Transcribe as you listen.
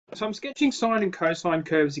So I'm sketching sine and cosine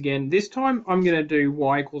curves again. This time I'm going to do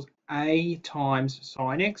y equals a times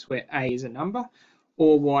sine x, where a is a number,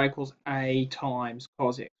 or y equals a times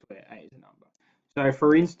cos x, where a is a number. So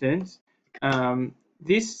for instance,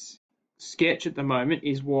 this sketch at the moment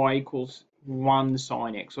is y equals 1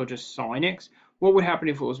 sine x, or just sine x. What would happen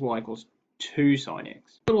if it was y equals 2 sine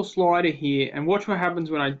x? Little slider here, and watch what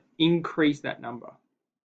happens when I increase that number.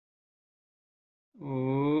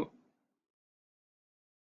 Ooh.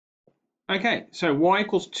 Okay, so y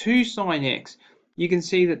equals 2 sine x. You can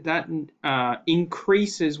see that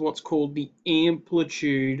increases what's called the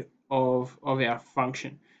amplitude of our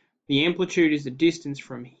function. The amplitude is the distance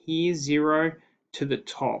from here, 0, to the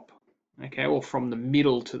top. Okay, or from the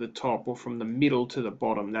middle to the top, or from the middle to the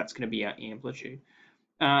bottom. That's going to be our amplitude.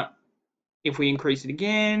 If we increase it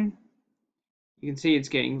again, you can see it's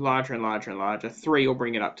getting larger and larger and larger. 3 will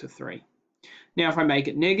bring it up to 3. Now, if I make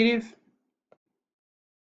it negative,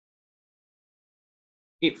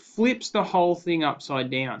 it flips the whole thing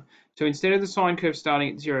upside down. So instead of the sine curve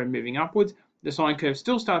starting at 0 and moving upwards, the sine curve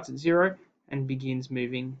still starts at 0 and begins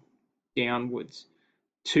moving downwards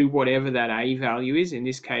to whatever that a value is, in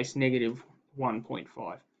this case, negative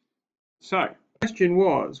 1.5. So the question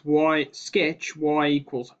was, sketch y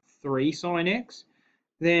equals 3 sine x.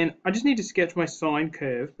 Then I just need to sketch my sine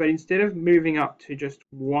curve, but instead of moving up to just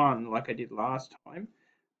 1 like I did last time,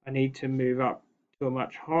 I need to move up to a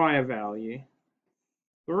much higher value,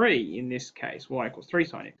 3 in this case, y equals 3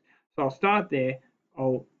 sine x. So I'll start there,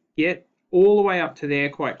 I'll get all the way up to there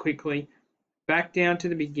quite quickly, back down to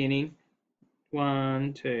the beginning,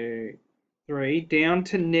 1, 2, 3, down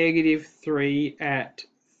to negative 3 at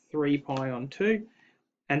 3 pi on 2,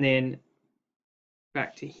 and then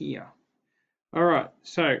back to here. All right,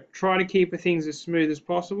 so try to keep things as smooth as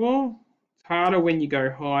possible. It's harder when you go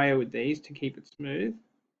higher with these to keep it smooth.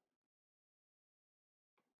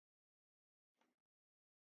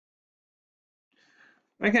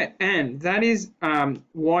 Okay, and that is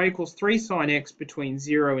y equals 3 sine x between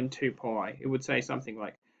 0 and 2 pi. It would say something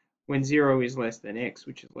like when 0 is less than x,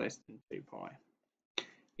 which is less than 2 pi.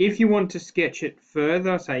 If you want to sketch it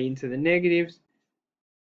further, say into the negatives,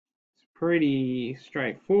 it's pretty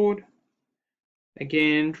straightforward.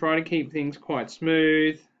 Again, try to keep things quite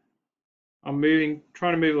smooth. I'm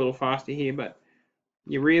trying to move a little faster here, but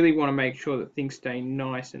you really want to make sure that things stay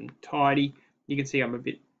nice and tidy. You can see I'm a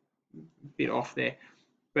bit off there,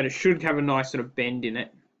 but it should have a nice sort of bend in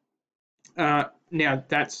it. Now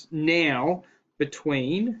that's now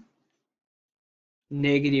between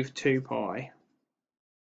negative 2 pi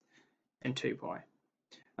and 2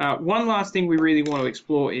 pi. One last thing we really want to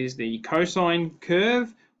explore is the cosine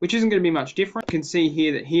curve, which isn't going to be much different. You can see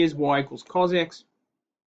here that here's y equals cos x.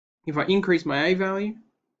 If I increase my a value,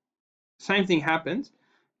 same thing happens.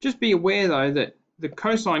 Just be aware though that the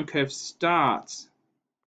cosine curve starts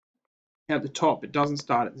at the top. It doesn't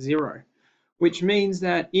start at 0, which means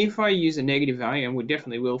that if I use a negative value, and we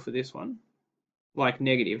definitely will for this one, like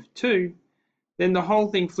negative 2, then the whole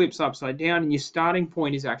thing flips upside down and your starting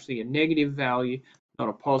point is actually a negative value, not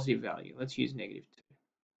a positive value. Let's use negative 2.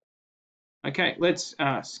 Okay, let's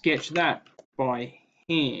sketch that by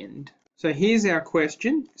hand. So here's our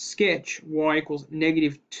question. Sketch y equals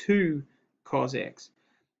negative 2 cos x.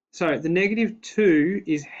 So the negative 2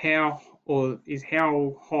 is how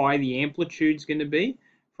high the amplitude is going to be,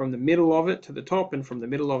 from the middle of it to the top and from the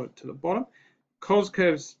middle of it to the bottom. Cos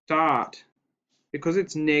curves start, because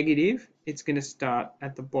it's negative, it's going to start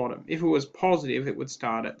at the bottom. If it was positive, it would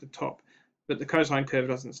start at the top, but the cosine curve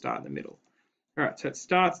doesn't start in the middle. All right, so it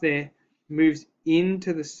starts there, moves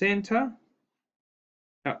into the center.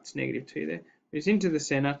 Oh, it's negative 2 there. Moves into the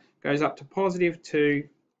center, goes up to positive 2,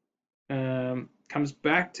 comes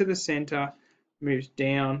back to the center, moves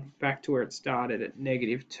down back to where it started at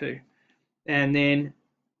negative 2. And then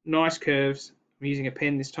nice curves. I'm using a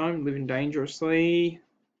pen this time, living dangerously.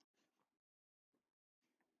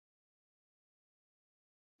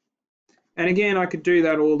 And again, I could do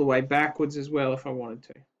that all the way backwards as well if I wanted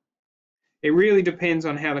to. It really depends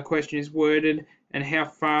on how the question is worded and how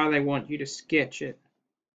far they want you to sketch it.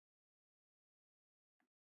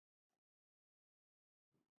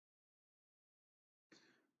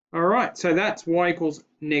 All right, so that's y equals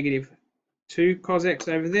negative 2 cos x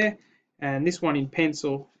over there, and this one in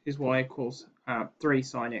pencil is y equals 3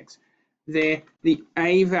 sine x. There, the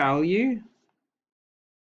a value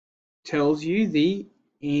tells you the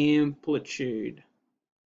amplitude.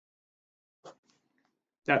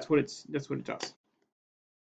 That's what it does.